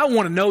 I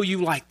want to know you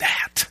like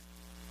that.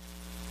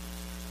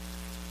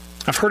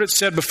 I've heard it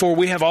said before,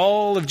 we have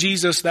all of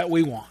Jesus that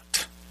we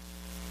want.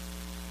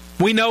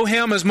 We know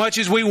Him as much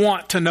as we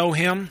want to know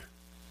Him.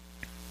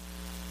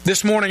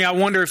 This morning, I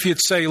wonder if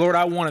you'd say, Lord,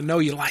 I want to know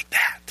you like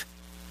that.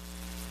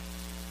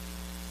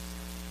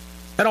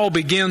 That all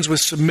begins with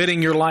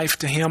submitting your life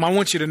to Him. I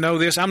want you to know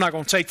this. I'm not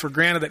going to take for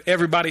granted that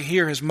everybody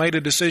here has made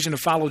a decision to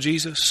follow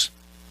Jesus.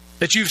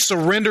 That you've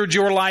surrendered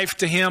your life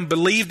to Him,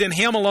 believed in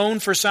Him alone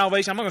for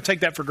salvation. I'm not going to take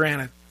that for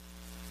granted.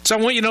 So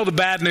I want you to know the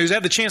bad news. I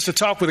had the chance to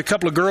talk with a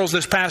couple of girls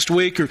this past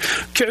week who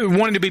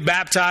wanted to be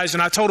baptized.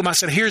 And I told them, I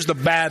said, here's the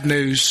bad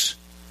news.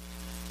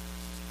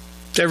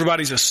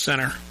 Everybody's a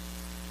sinner.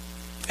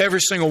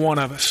 Every single one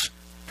of us.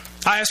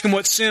 I asked them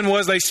what sin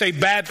was. They say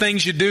bad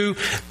things you do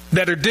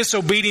that are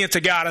disobedient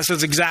to God. I said,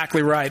 that's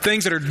exactly right.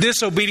 Things that are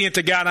disobedient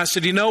to God. And I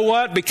said, you know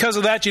what? Because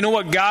of that, you know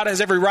what God has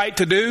every right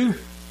to do?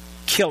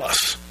 Kill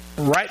us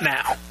right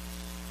now.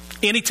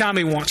 Anytime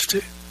He wants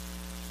to.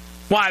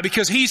 Why?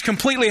 Because He's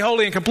completely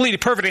holy and completely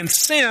perfect. And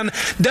sin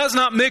does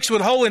not mix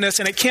with holiness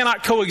and it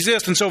cannot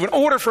coexist. And so in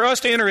order for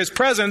us to enter His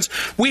presence,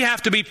 we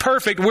have to be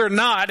perfect. We're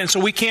not. And so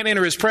we can't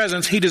enter His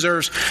presence. He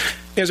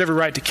has every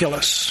right to kill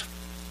us.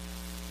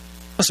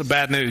 That's the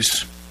bad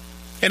news.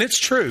 And it's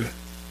true.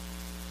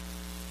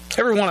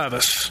 Every one of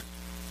us.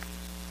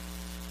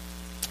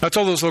 I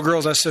told those little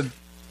girls, I said,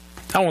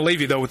 I won't leave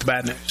you though with the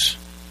bad news.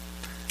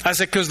 I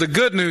said, because the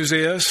good news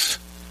is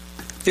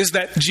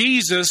that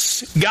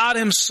Jesus, God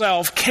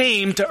Himself,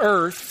 came to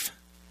earth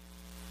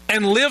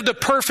and lived a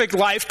perfect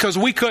life because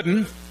we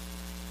couldn't.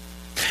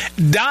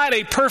 Died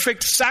a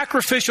perfect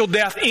sacrificial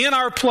death in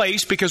our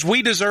place because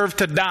we deserved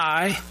to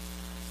die.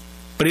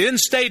 But He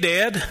didn't stay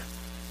dead.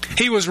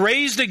 He was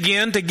raised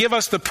again to give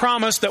us the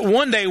promise that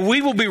one day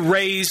we will be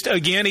raised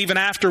again even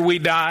after we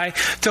die,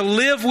 to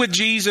live with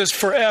Jesus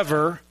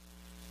forever.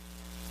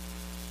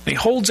 And he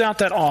holds out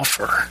that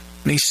offer.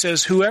 And he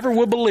says, whoever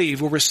will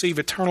believe will receive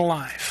eternal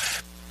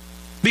life.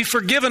 Be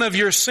forgiven of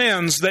your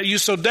sins that you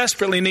so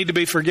desperately need to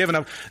be forgiven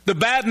of. The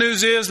bad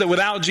news is that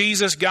without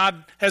Jesus,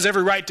 God has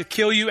every right to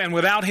kill you, and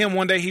without Him,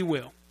 one day He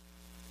will.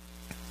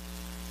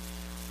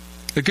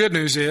 The good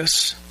news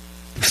is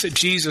that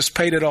Jesus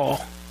paid it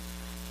all.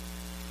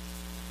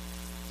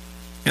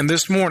 And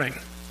this morning,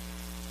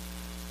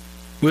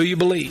 will you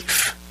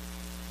believe?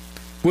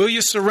 Will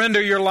you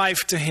surrender your life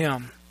to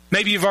Him?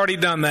 Maybe you've already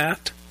done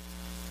that.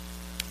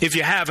 If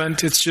you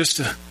haven't, it's just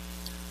as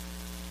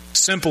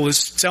simple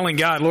as telling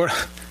God, Lord,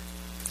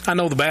 I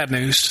know the bad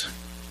news,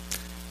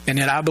 and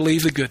yet I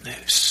believe the good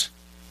news.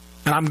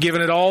 And I'm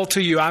giving it all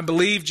to you. I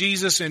believe,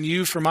 Jesus, in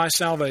you for my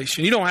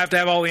salvation. You don't have to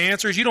have all the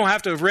answers. You don't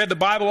have to have read the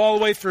Bible all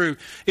the way through.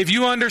 If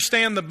you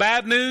understand the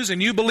bad news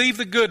and you believe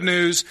the good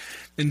news,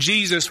 then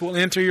Jesus will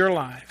enter your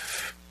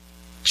life,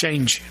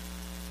 change you.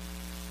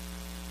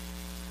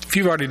 If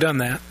you've already done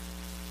that,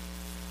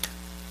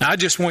 I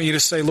just want you to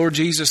say, Lord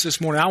Jesus, this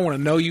morning, I want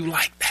to know you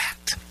like that.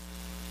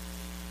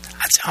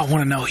 That's how I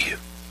want to know you.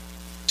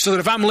 So that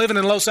if I'm living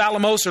in Los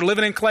Alamos or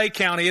living in Clay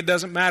County, it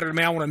doesn't matter to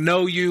me. I want to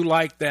know you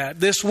like that.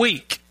 This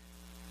week,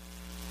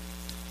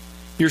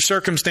 your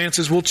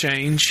circumstances will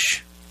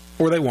change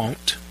or they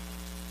won't.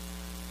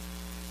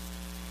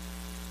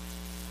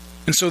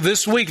 And so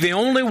this week, the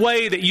only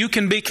way that you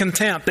can be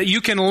content, that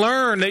you can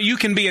learn, that you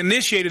can be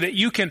initiated, that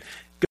you can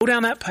go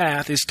down that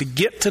path is to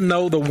get to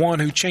know the one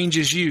who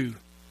changes you.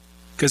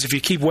 Because if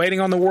you keep waiting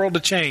on the world to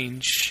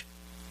change,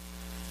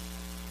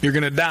 you're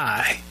going to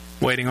die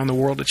waiting on the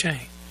world to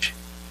change.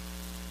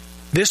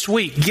 This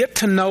week, get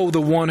to know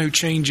the one who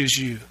changes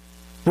you.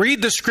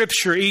 Read the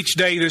Scripture each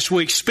day this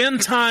week.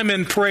 Spend time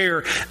in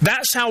prayer.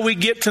 That's how we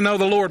get to know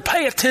the Lord.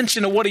 Pay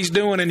attention to what He's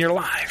doing in your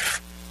life.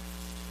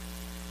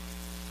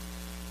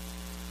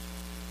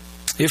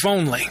 If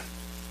only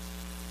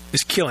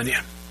is killing you.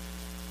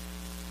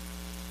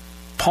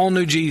 Paul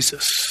knew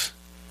Jesus.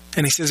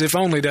 And he says, if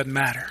only doesn't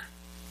matter.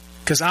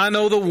 Because I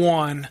know the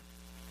one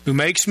who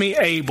makes me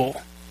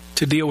able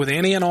to deal with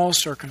any and all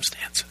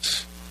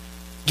circumstances.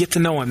 Get to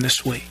know Him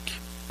this week.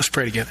 Let's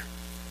pray together.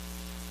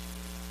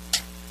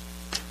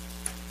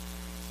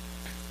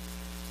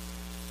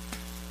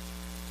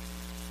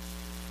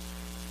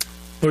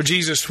 Lord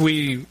Jesus,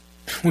 we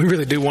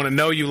really do want to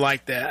know you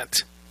like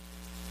that.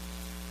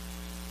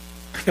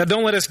 God,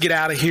 don't let us get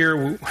out of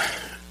here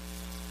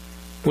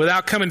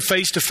without coming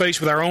face to face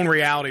with our own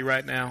reality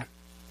right now.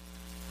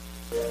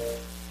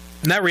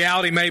 And that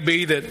reality may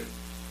be that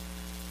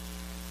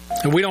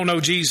we don't know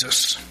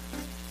Jesus.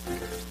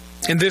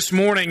 And this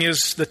morning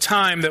is the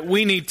time that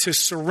we need to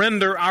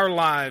surrender our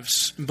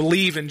lives and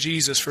believe in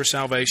Jesus for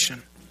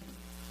salvation.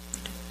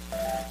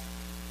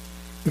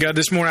 God,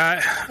 this morning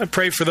I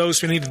pray for those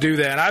who need to do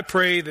that. I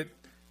pray that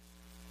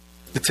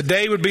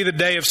today would be the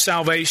day of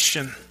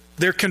salvation.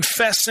 They're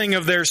confessing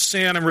of their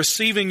sin and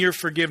receiving your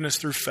forgiveness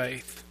through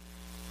faith.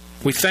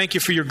 We thank you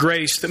for your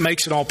grace that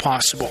makes it all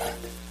possible.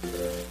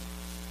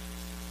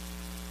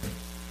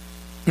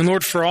 And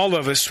Lord, for all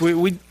of us, we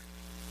want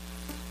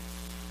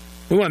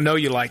to know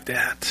you like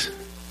that.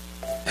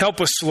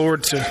 Help us,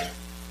 Lord, to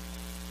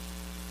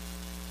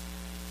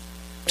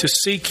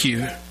seek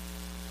you.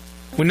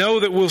 We know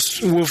that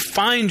we'll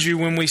find you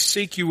when we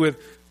seek you with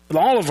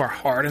all of our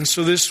heart. And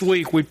so this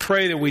week we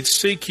pray that we'd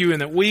seek you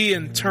and that we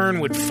in turn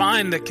would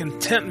find the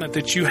contentment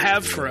that you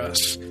have for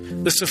us,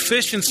 the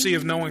sufficiency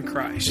of knowing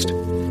Christ.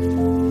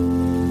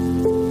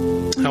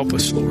 Help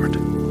us, Lord.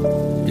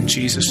 In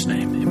Jesus'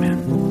 name,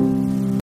 amen.